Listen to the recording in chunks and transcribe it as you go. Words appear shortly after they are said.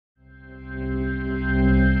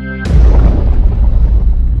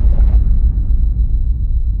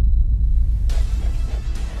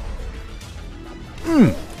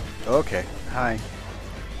Hi.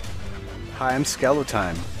 Hi, I'm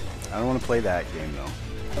Skeletime. I don't want to play that game, though.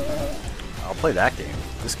 I'll play that game.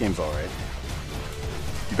 This game's alright.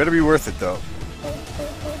 You better be worth it, though.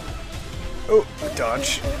 Oh,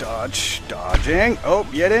 dodge, dodge, dodging. Oh,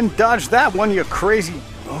 you didn't dodge that one, you crazy.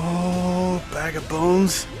 Oh, bag of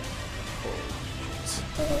bones.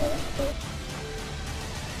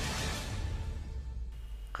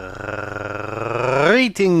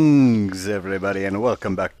 Greetings, everybody, and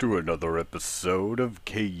welcome back to another episode of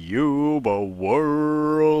CubeWorld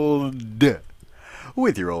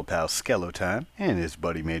with your old pal Skeletime and his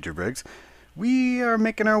buddy Major Briggs. We are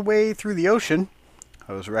making our way through the ocean.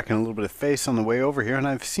 I was wrecking a little bit of face on the way over here, and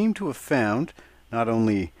I've seemed to have found not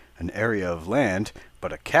only an area of land,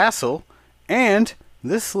 but a castle, and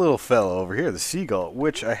this little fellow over here, the seagull,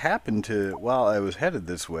 which I happened to, while I was headed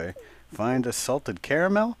this way, find a salted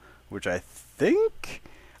caramel, which I think,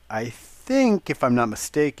 if I'm not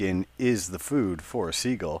mistaken, is the food for a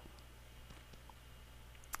seagull.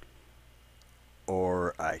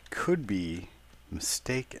 Or I could be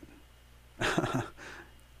mistaken.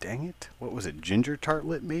 Dang it. What was it? Ginger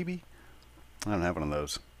tartlet, maybe? I don't have one of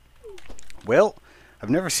those. Well, I've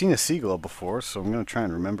never seen a seagull before, so I'm going to try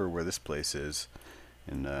and remember where this place is.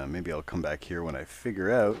 And maybe I'll come back here when I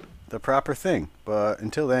figure out the proper thing. But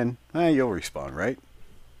until then, you'll respawn, right?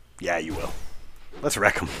 Yeah, you will. Let's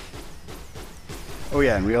wreck them. Oh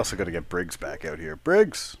yeah, and we also got to get Briggs back out here.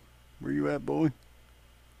 Briggs! Where you at, boy?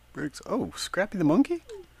 Briggs. Oh, Scrappy the monkey?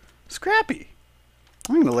 Scrappy!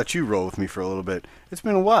 I'm going to let you roll with me for a little bit. It's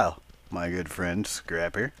been a while, my good friend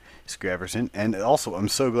Scrapperson. And also, I'm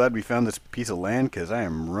so glad we found this piece of land because I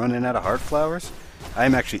am running out of Heartflowers. I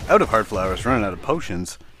am actually out of Heartflowers, running out of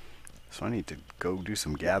potions. So I need to go do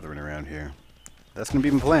some gathering around here. That's going to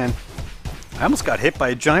be my plan. I almost got hit by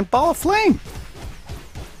a giant ball of flame.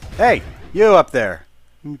 Hey, you up there.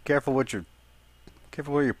 Be careful where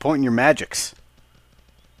you're pointing your magics.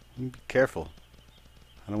 Be careful.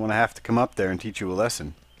 I don't want to have to come up there and teach you a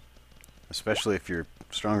lesson. Especially if you're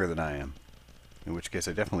stronger than I am. In which case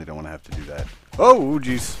I definitely don't want to have to do that. Oh,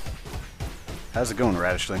 jeez. How's it going,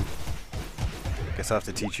 Radishling? Guess I'll have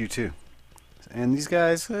to teach you too. And these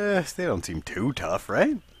guys, they don't seem too tough,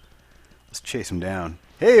 right? Let's chase them down.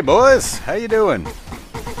 Hey, boys! How you doing?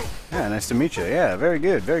 Yeah, nice to meet you. Yeah, very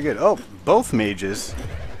good, very good. Oh, both mages.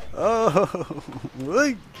 Oh,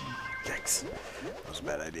 yikes. That was a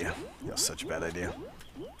bad idea. That was such a bad idea.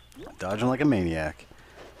 Dodging like a maniac.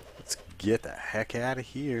 Let's get the heck out of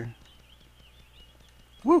here.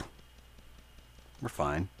 Woo! We're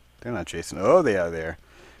fine. They're not chasing. Oh, they are there.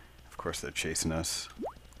 Of course they're chasing us.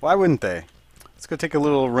 Why wouldn't they? Let's go take a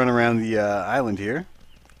little run around the island here.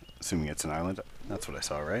 Assuming it's an island. That's what I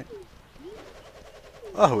saw, right?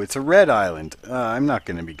 Oh, it's a red island. I'm not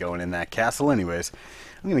going to be going in that castle anyways.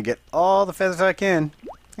 I'm going to get all the feathers I can.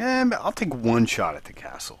 And I'll take one shot at the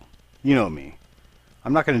castle. You know me.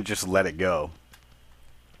 I'm not going to just let it go.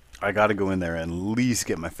 I got to go in there and at least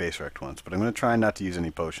get my face wrecked once. But I'm going to try not to use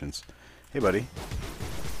any potions. Hey, buddy.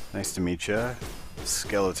 Nice to meet ya.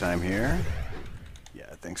 Skeletime here.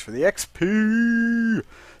 Yeah, thanks for the XP.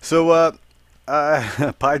 So,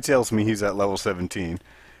 Pie tells me he's at level 17.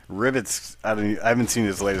 Rivet's, I haven't seen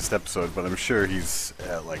his latest episode, but I'm sure he's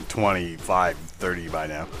at like 25, 30 by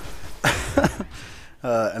now.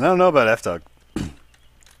 And I don't know about F-Dog.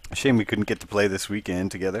 Shame we couldn't get to play this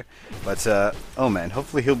weekend together. But, oh man,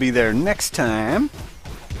 hopefully he'll be there next time.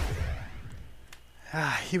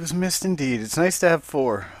 He was missed indeed. It's nice to have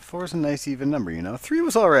 4. 4 is a nice even number, you know. 3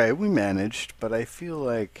 was alright, we managed, but I feel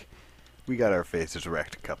like we got our faces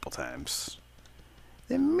wrecked a couple times.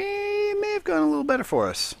 It may have gone a little better for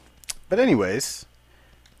us. But anyways,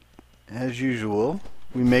 as usual,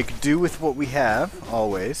 we make do with what we have,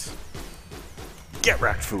 always. Get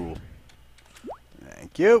wrecked, fool!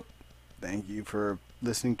 Thank you. Thank you for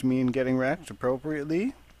listening to me and getting wrecked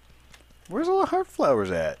appropriately. Where's all the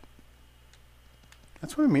Heartflowers at?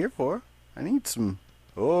 That's what I'm here for. I need some...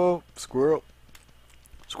 Oh, squirrel.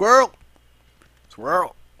 Squirrel!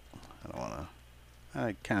 Squirrel!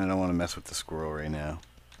 I kind of don't want to mess with the squirrel right now.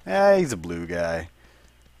 He's a blue guy.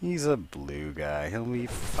 He's a blue guy. He'll be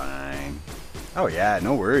fine. Oh yeah,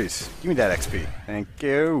 no worries. Give me that XP. Thank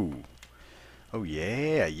you. Oh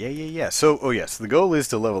yeah. So, oh yes, the goal is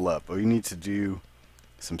to level up. Oh, you need to do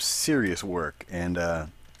some serious work. And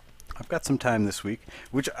I've got some time this week,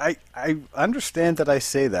 which I understand that I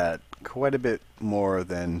say that quite a bit more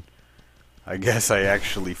than I guess I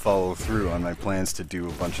actually follow through on my plans to do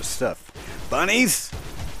a bunch of stuff. Bunnies!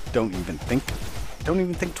 Don't even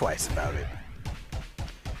think twice about it.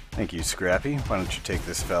 Thank you, Scrappy. Why don't you take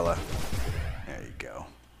this fella? There you go.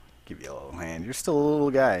 Give you a little hand. You're still a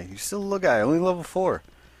little guy. You're still a little guy. Only level 4.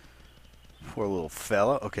 Poor little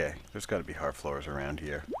fella. Okay, there's got to be Heartflowers around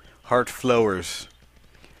here. Heartflowers.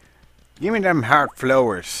 Give me them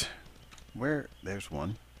Heartflowers. Where? There's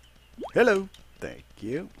one. Hello. Thank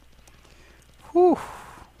you. Whew.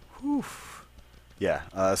 Whew.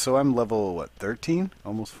 Yeah, so I'm level, what, 13?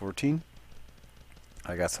 Almost 14?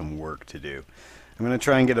 I got some work to do. I'm going to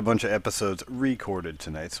try and get a bunch of episodes recorded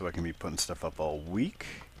tonight so I can be putting stuff up all week.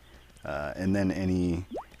 And then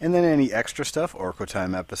any extra stuff,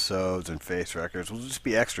 Armourtime episodes and face records will just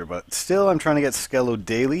be extra. But still, I'm trying to get Skello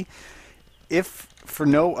daily. If for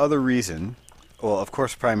no other reason, well, of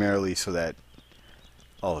course, primarily so that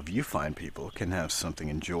all of you fine people can have something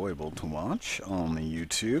enjoyable to watch on the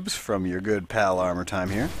YouTubes from your good pal Armourtime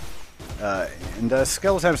here. And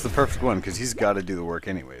Skellotime's the perfect one because he's got to do the work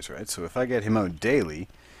anyways, right? So if I get him out daily,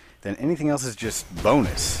 then anything else is just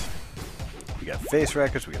bonus. We got face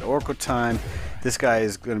records, we got Armourtime. This guy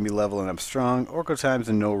is going to be leveling up strong. Armourtime's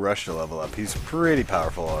in no rush to level up. He's pretty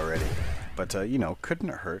powerful already. But, you know, couldn't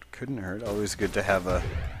hurt. Couldn't hurt. Always good to have a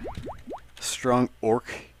strong orc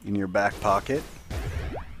in your back pocket.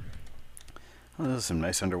 Oh, this is some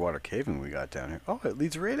nice underwater caving we got down here. Oh, it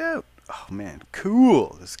leads right out. Oh, man.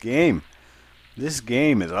 Cool. This game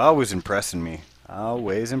is always impressing me.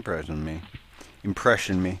 Always impressing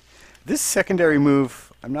me. This secondary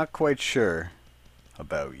move, I'm not quite sure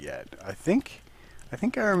about yet. I think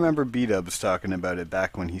I remember B-Dubs talking about it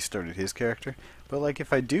back when he started his character. But, like,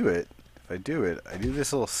 if I do it, I do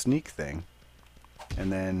this little sneak thing.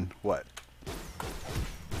 And then, what?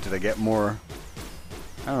 Did I get more?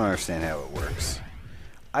 I don't understand how it works.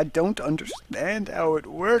 I don't understand how it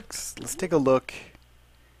works. Let's take a look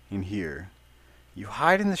in here. You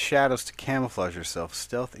hide in the shadows to camouflage yourself.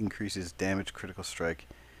 Stealth increases damage, critical strike,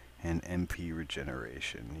 and MP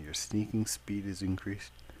regeneration. Your sneaking speed is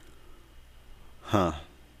increased. Huh.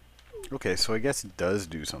 Okay, so I guess it does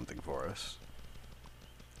do something for us.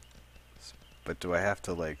 But do I have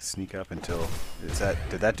to, like, sneak up until...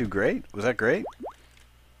 Did that do great? Was that great?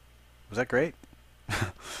 Was that great?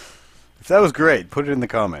 If that was great, put it in the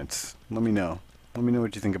comments. Let me know. Let me know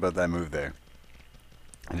what you think about that move there.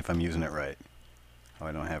 And if I'm using it right. Oh,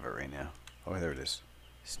 I don't have it right now. Oh, there it is.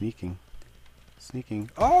 Sneaking. Sneaking.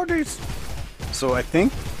 Oh, dudes! So I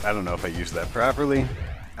don't know if I used that properly.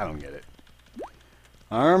 I don't get it.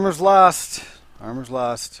 Armor's lost. Armor's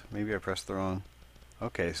lost. Maybe I pressed the wrong.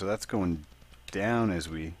 Okay, so that's going down as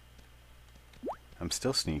we... I'm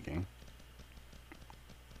still sneaking.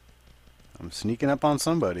 I'm sneaking up on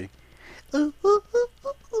somebody.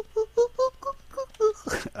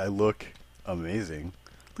 I look amazing.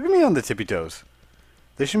 Look at me on the tippy toes.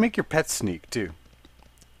 They should make your pets sneak too.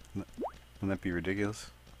 Wouldn't that be ridiculous?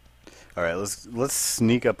 All right, let's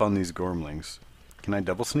sneak up on these gormlings. Can I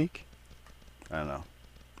double sneak? I don't know.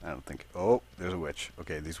 I don't think. Oh, there's a witch.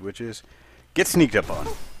 Okay, these witches get sneaked up on.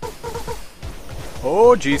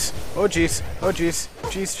 Oh jeez. Oh jeez. Oh jeez.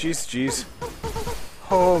 Jeez. Jeez. Jeez.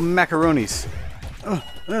 Oh macaronis.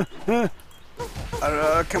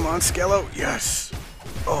 Come on, Skello. Yes.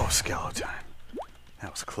 Oh, Skello time.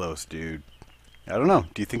 That was close, dude. I don't know.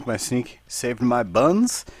 Do you think my sneak saved my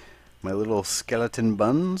buns? My little skeleton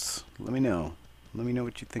buns? Let me know. Let me know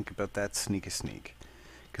what you think about that sneak.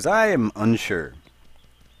 Because I am unsure.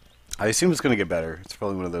 I assume it's going to get better. It's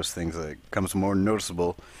probably one of those things that becomes more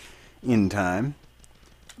noticeable in time.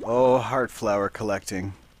 Oh, heartflower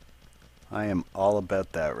collecting. I am all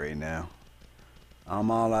about that right now. I'm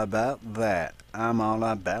all about that. I'm all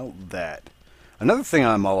about that. Another thing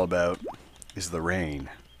I'm all about is the rain.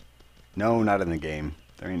 No, not in the game.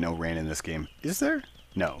 There ain't no rain in this game. Is there?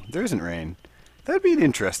 No, there isn't rain. That'd be an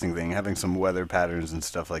interesting thing, having some weather patterns and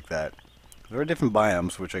stuff like that. There are different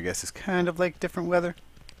biomes, which I guess is kind of like different weather.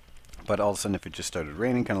 But all of a sudden, if it just started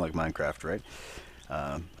raining, kind of like Minecraft, right?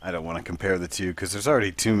 I don't want to compare the two, because there's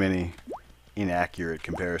already too many inaccurate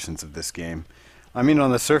comparisons of this game. I mean,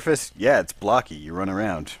 on the surface, yeah, it's blocky. You run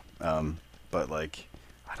around. But, like,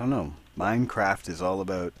 I don't know. Minecraft is all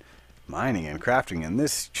about mining and crafting. And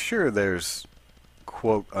this, sure, there's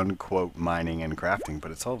quote-unquote mining and crafting,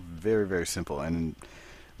 but it's all very, very simple. And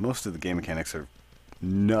most of the game mechanics are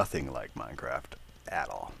nothing like Minecraft at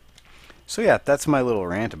all. So, yeah, that's my little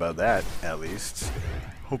rant about that, at least.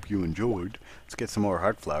 Hope you enjoyed. Let's get some more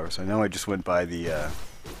Heartflowers. I know I just went by the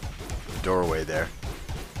doorway there.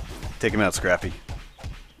 Take him out, Scrappy.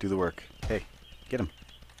 Do the work. Hey, get him.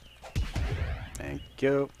 Thank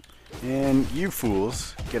you. And you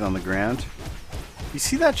fools, get on the ground. You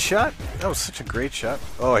see that shot? That was such a great shot.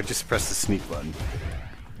 Oh, I just pressed the sneak button.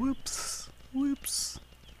 Whoops. Whoops.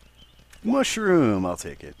 Mushroom, I'll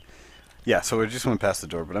take it. Yeah, so I just went past the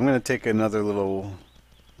door, but I'm gonna take another little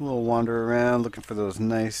wander around, looking for those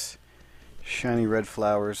nice shiny red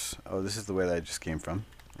flowers. Oh, this is the way that I just came from.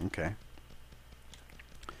 Okay.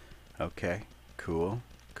 Okay. Cool.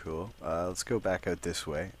 Cool. Let's go back out this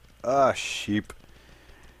way. Ah, sheep.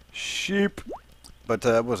 Sheep. But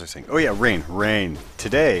what was I saying? Oh yeah, rain. Rain.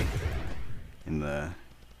 Today, in the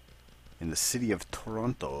city of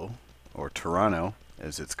Toronto, or Toronto,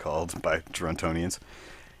 as it's called by Torontonians,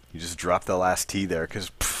 you just drop the last T there,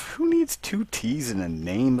 because who needs two T's in a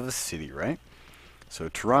name of a city, right? So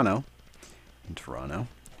Toronto, in Toronto,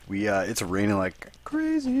 it's raining like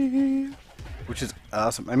crazy, which is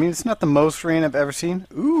awesome. I mean, it's not the most rain I've ever seen.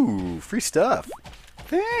 Ooh, free stuff.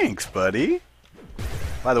 Thanks, buddy.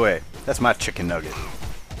 By the way, that's my chicken nugget.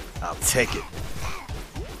 I'll take it.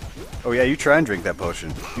 Oh yeah, you try and drink that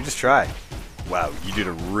potion. You just try. Wow, you did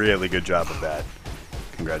a really good job of that.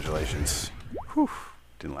 Congratulations. Whew.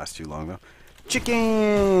 Didn't last too long though.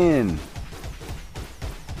 Chicken!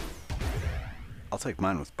 I'll take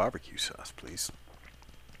mine with barbecue sauce, please.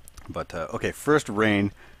 But, okay, first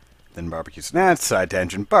rain, then barbecue sauce. Nah, it's side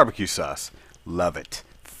tangent. Barbecue sauce. Love it.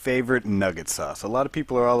 Favorite nugget sauce. A lot of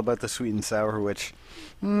people are all about the sweet and sour, which,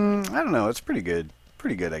 I don't know, it's pretty good.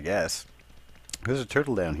 Pretty good, I guess. There's a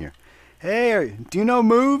turtle down here. Hey, do you know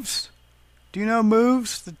Moves? Do you know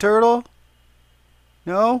Moves, the turtle?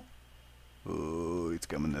 No? Oh, he's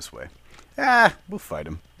coming this way. Ah, we'll fight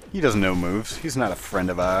him. He doesn't know Moves. He's not a friend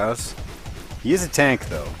of ours. He is a tank,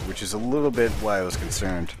 though, which is a little bit why I was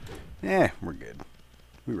concerned. We're good.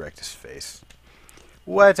 We wrecked his face.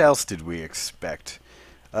 What else did we expect?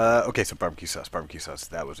 Okay, so barbecue sauce,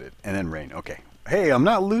 that was it. And then rain, okay. Hey, I'm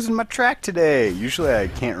not losing my track today. Usually I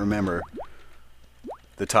can't remember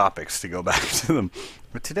the topics to go back to them.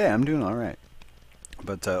 But today I'm doing alright.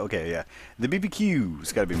 But, okay, yeah. The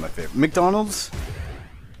BBQ's gotta be my favorite. McDonald's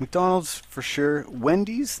for sure.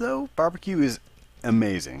 Wendy's, though, barbecue is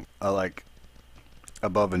amazing. I like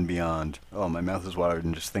above and beyond. Oh, my mouth is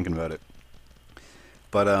watering just thinking about it.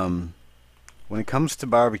 But, when it comes to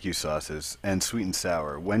barbecue sauces and sweet and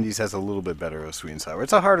sour, Wendy's has a little bit better of sweet and sour.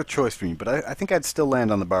 It's a harder choice for me, but I think I'd still land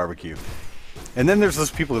on the barbecue. And then there's those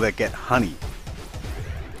people that get honey.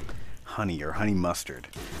 Honey or honey mustard.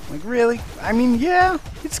 Like, really? I mean, yeah,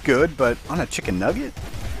 it's good, but on a chicken nugget?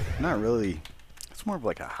 Not really. It's more of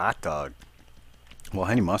like a hot dog. Well,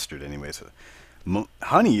 honey mustard anyway. So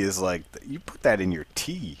honey is like, you put that in your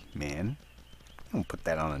tea, man. You don't put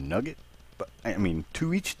that on a nugget. But, I mean,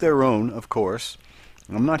 to each their own, of course.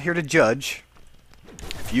 I'm not here to judge.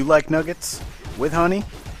 If you like nuggets with honey,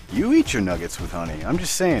 you eat your nuggets with honey. I'm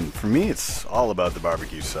just saying, for me, it's all about the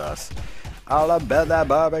barbecue sauce. All about that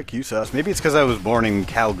barbecue sauce. Maybe it's because I was born in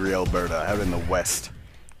Calgary, Alberta, out in the west,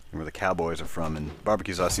 where the cowboys are from, and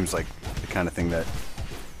barbecue sauce seems like the kind of thing that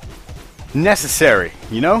necessary,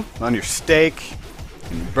 you know, on your steak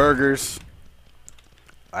and your burgers.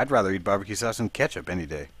 I'd rather eat barbecue sauce than ketchup any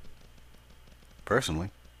day, personally.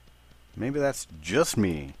 Maybe that's just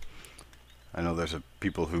me. I know there's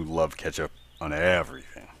people who love ketchup on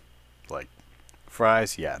everything, like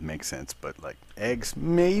fries. Yeah, it makes sense, but like eggs,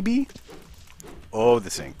 maybe. Oh,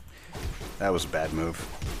 this thing. That was a bad move.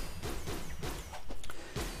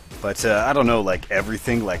 But, I don't know, like,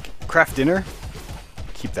 everything, like, craft dinner.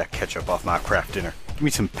 Keep that ketchup off my craft dinner. Give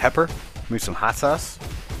me some pepper. Give me some hot sauce.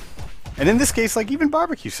 And in this case, like, even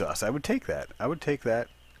barbecue sauce. I would take that. I would take that,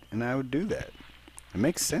 and I would do that. It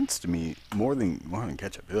makes sense to me more than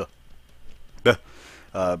ketchup. Ugh.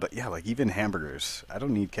 But, yeah, like, even hamburgers. I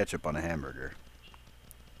don't need ketchup on a hamburger.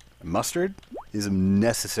 Mustard is a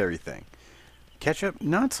necessary thing. Ketchup,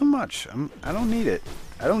 not so much. I don't need it.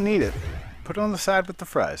 I don't need it. Put it on the side with the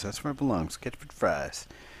fries. That's where it belongs. Ketchup and fries.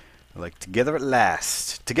 Like, together at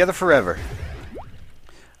last. Together forever.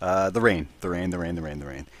 The rain.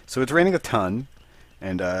 So it's raining a ton.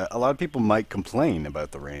 And a lot of people might complain about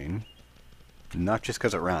the rain. Not just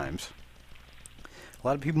because it rhymes. A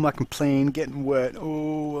lot of people might complain, getting wet.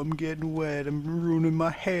 Oh, I'm getting wet. I'm ruining my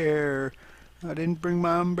hair. I didn't bring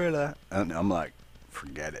my umbrella. And I'm like,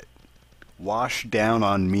 forget it. Wash down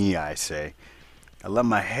on me, I say. I let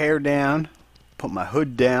my hair down, put my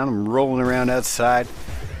hood down, I'm rolling around outside,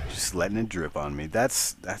 just letting it drip on me.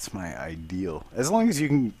 That's my ideal. As long as you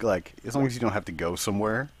can, like, as long as you don't have to go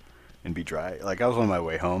somewhere and be dry. Like, I was on my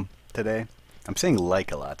way home today. I'm saying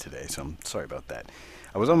like a lot today, so I'm sorry about that.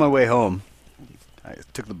 I was on my way home. I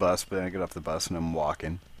took the bus, but then I get off the bus and I'm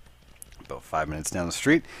walking about 5 minutes down the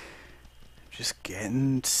street. Just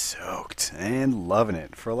getting soaked and loving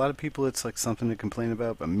it. For a lot of people, it's like something to complain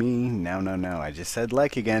about, but me, no. I just said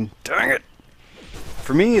like again. Dang it!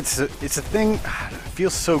 For me, it's a thing. It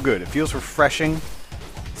feels so good. It feels refreshing.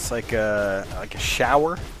 It's like a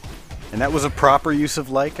shower, and that was a proper use of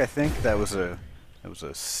like. I think that was a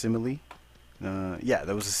simile. Yeah,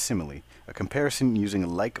 that was a simile. A comparison using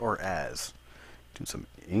like or as. Doing some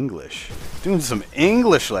English. Doing some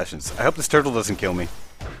English lessons. I hope this turtle doesn't kill me.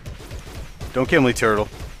 Don't kill me, turtle.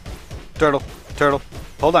 Turtle. Turtle.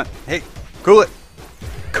 Hold on. Hey, cool it.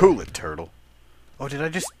 Cool it, turtle. Oh, did I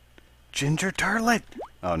just... Ginger tartlet?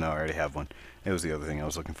 Oh, no, I already have one. It was the other thing I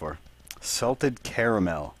was looking for. Salted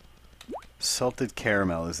caramel. Salted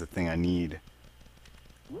caramel is the thing I need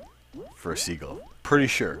for a seagull. Pretty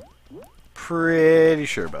sure. Pretty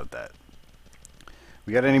sure about that.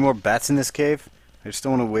 We got any more bats in this cave? I just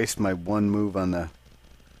don't want to waste my one move on the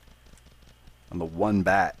one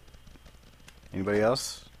bat. Anybody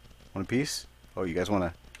else? Want a piece? Oh, you guys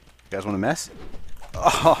want to mess?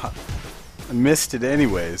 Oh, I missed it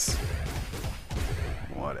anyways.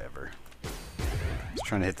 Whatever. I was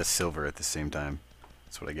trying to hit the silver at the same time.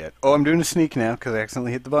 That's what I get. Oh, I'm doing a sneak now because I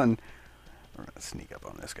accidentally hit the button. We're gonna sneak up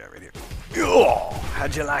on this guy right here. Oh,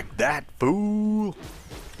 how'd you like that, fool?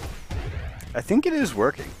 I think it is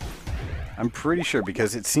working. I'm pretty sure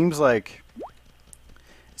because it seems like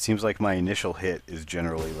my initial hit is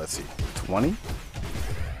generally, let's see, 20?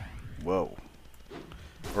 Whoa.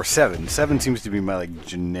 Or 7. 7 seems to be my like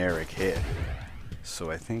generic hit.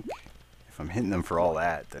 So I think if I'm hitting them for all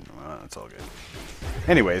that, then it's all good.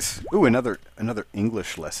 Anyways, ooh, another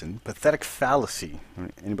English lesson. Pathetic fallacy.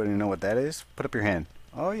 Anybody know what that is? Put up your hand.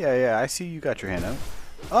 Oh yeah, I see you got your hand out.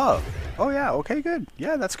 Oh yeah, okay, good.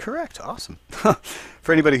 Yeah, that's correct. Awesome.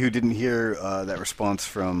 For anybody who didn't hear that response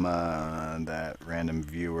from that random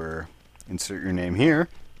viewer, insert your name here.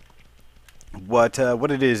 What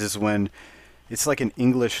it is when it's like an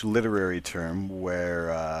English literary term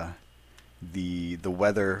where the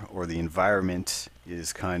weather or the environment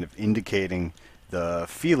is kind of indicating the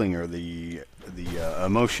feeling or the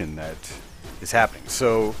emotion that is happening.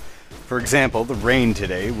 So, for example, the rain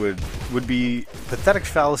today would be pathetic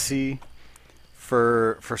fallacy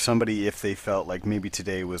for somebody if they felt like maybe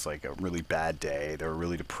today was like a really bad day, they were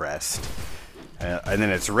really depressed, and then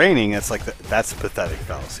it's raining. It's like that's pathetic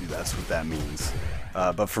fallacy. That's what that means.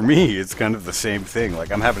 But for me, it's kind of the same thing.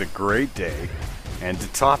 Like I'm having a great day, and to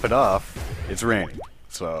top it off, it's raining.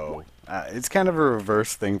 So it's kind of a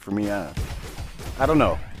reverse thing for me. I don't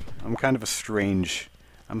know. I'm kind of a strange.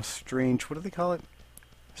 What do they call it?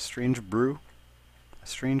 Strange brew? A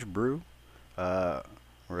strange brew? Or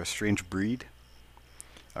a strange breed?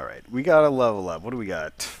 Alright, we gotta level up. What do we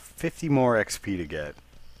got? 50 more XP to get.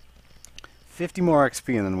 50 more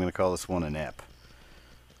XP and then I'm gonna call this one an ep.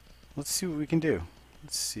 Let's see what we can do.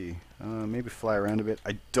 Let's see. Maybe fly around a bit.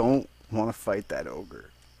 I don't want to fight that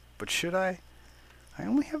ogre. But should I? I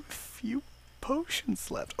only have a few potions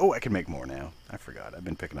left. Oh, I can make more now. I forgot. I've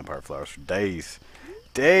been picking up Heartflowers for days.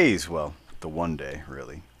 Days! Well, the one day,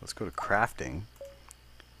 really. Let's go to crafting.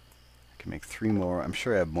 I can make 3 more. I'm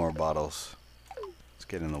sure I have more bottles. Let's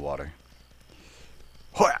get in the water.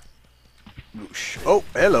 Hoya! Oh,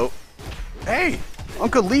 hello. Hey!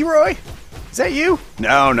 Uncle Leroy? Is that you?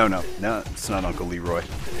 No, it's not Uncle Leroy.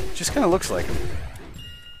 Just kind of looks like him.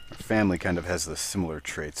 Our family kind of has the similar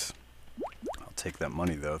traits. I'll take that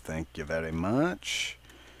money, though. Thank you very much.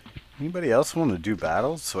 Anybody else want to do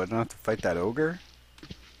battles so I don't have to fight that ogre?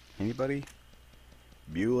 Anybody?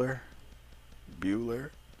 Bueller?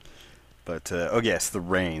 But, oh yes, the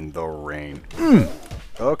rain.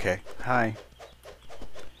 Okay, hi.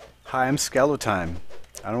 Hi, I'm Skeletime.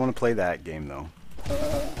 I don't want to play that game, though.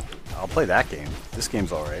 I'll play that game. This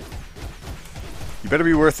game's alright. You better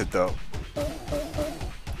be worth it, though.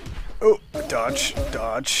 Oh, dodging.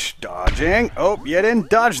 Oh, you didn't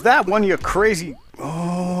dodge that one, you crazy...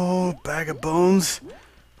 Oh, bag of bones.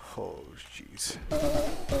 Oh, jeez.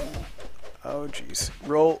 Oh, jeez.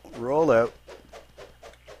 Roll out.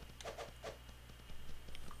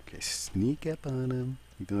 Okay, sneak up on him.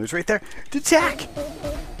 Even though he's right there. Attack!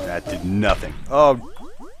 That did nothing. Oh,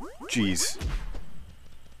 jeez.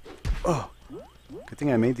 Oh, good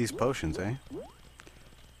thing I made these potions, eh?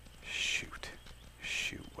 Shoot.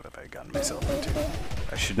 What have I gotten myself into?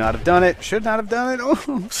 I should not have done it.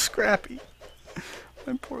 Oh, Scrappy.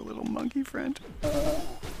 My poor little monkey friend.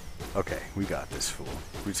 Okay, we got this fool.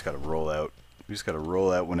 We just gotta roll out.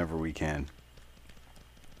 Whenever we can.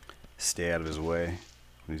 Stay out of his way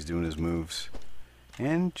when he's doing his moves.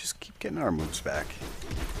 And just keep getting our moves back.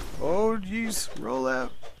 Oh, jeez. Roll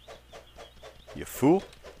out. You fool.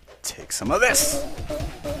 Take some of this.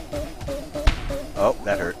 Oh,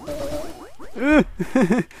 that hurt.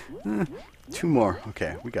 2 more.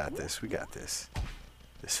 Okay, we got this.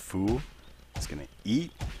 This fool is gonna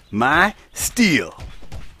eat my steel.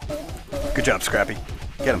 Good job, Scrappy.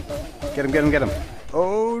 Get him. Get him, get him, get him.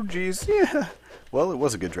 Oh, jeez. Yeah. Well, it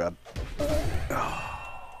was a good drop. Oh.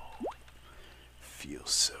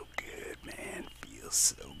 Feels so good, man. Feels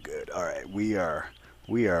so good. Alright, we are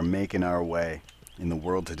making our way in the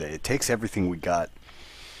world today. It takes everything we got.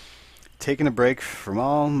 Taking a break from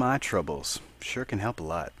all my troubles sure can help a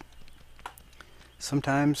lot.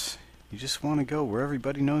 Sometimes you just want to go where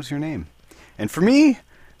everybody knows your name. And for me,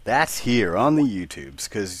 that's here on the YouTubes,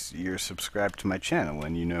 because you're subscribed to my channel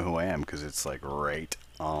and you know who I am, because it's like right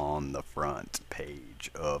on the front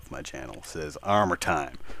page of my channel. It says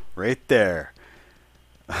Armourtime right there.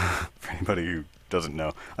 For anybody who doesn't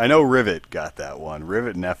know. I know Rivet got that one.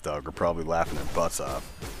 Rivet and F-Dog are probably laughing their butts off.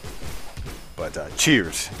 But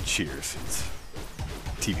cheers. Cheers. It's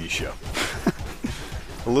a TV show.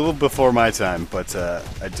 A little before my time, but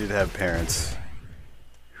I did have parents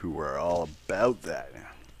who were all about that.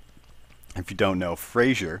 If you don't know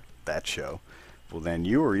Frasier, that show, well then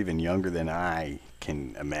you were even younger than I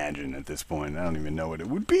can imagine at this point. I don't even know what it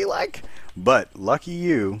would be like. But lucky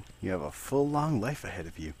you, you have a full long life ahead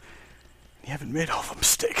of you. You haven't made all the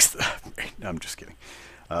mistakes that I've made. No, I'm just kidding.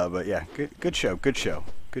 But yeah, good show, good show.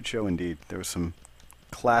 Good show indeed. There was some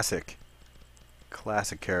classic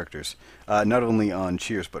characters. Not only on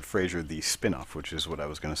Cheers, but Frasier the spin-off, which is what I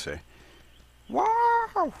was going to say.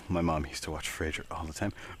 Wow! My mom used to watch Frasier all the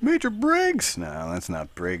time. Major Briggs! No, that's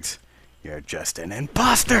not Briggs. You're just an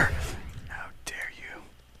imposter! How dare you?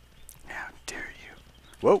 How dare you?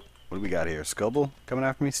 Whoa! What do we got here? Scubble coming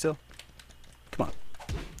after me still? Come on.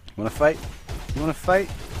 You want to fight? You want to fight?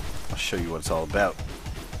 I'll show you what it's all about.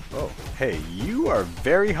 Oh, hey, you are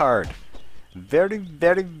very hard. Very,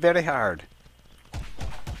 very, very hard.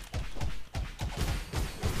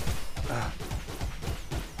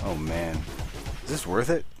 Oh, man. Is this worth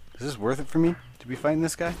it? Is this worth it for me to be fighting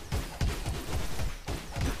this guy?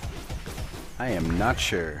 I am not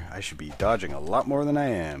sure. I should be dodging a lot more than I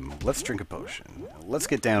am. Let's drink a potion. Let's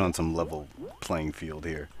get down on some level playing field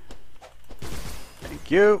here.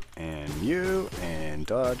 Thank you, and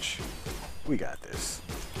dodge. We got this.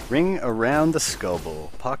 Ring around the skull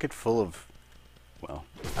bowl. Pocket full of, well,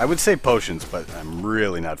 I would say potions, but I'm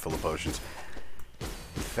really not full of potions.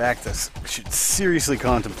 In fact, I should seriously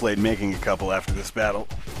contemplate making a couple after this battle.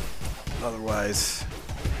 Otherwise,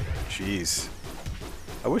 jeez.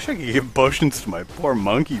 I wish I could give potions to my poor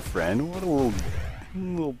monkey friend. What a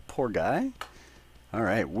little poor guy.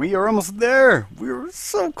 Alright, we are almost there. We were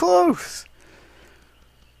so close.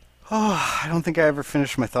 Oh, I don't think I ever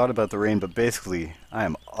finished my thought about the rain, but basically, I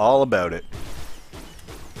am all about it.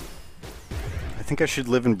 I think I should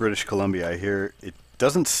live in British Columbia. I hear it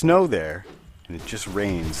doesn't snow there, and it just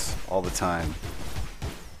rains all the time.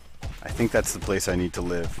 I think that's the place I need to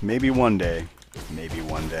live. Maybe one day. Maybe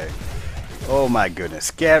one day. Oh my goodness.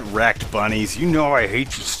 Get wrecked, bunnies. You know I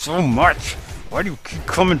hate you so much. Why do you keep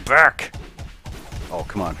coming back? Oh,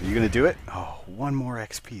 come on. Are you going to do it? Oh, one more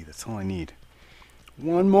XP. That's all I need.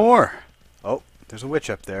 One more. Oh, there's a witch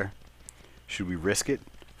up there. Should we risk it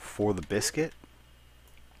for the biscuit?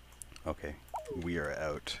 Okay, we are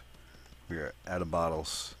out. We are out of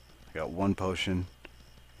bottles. I got one potion,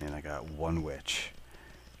 and I got one witch.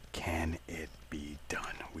 Can it be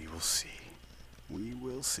done? We will see. We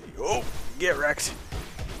will see. Oh, get wrecked.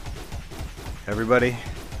 Everybody,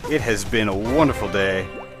 it has been a wonderful day.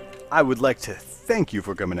 I would like to thank you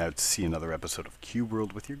for coming out to see another episode of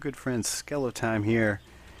CubeWorld with your good friend Skelotime here.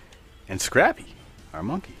 And Scrappy, our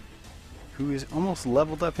monkey, who is almost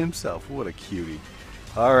leveled up himself. What a cutie.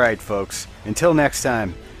 Alright, folks. Until next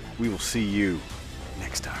time, we will see you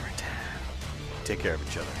next Armourtime. Take care of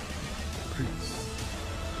each other. Peace.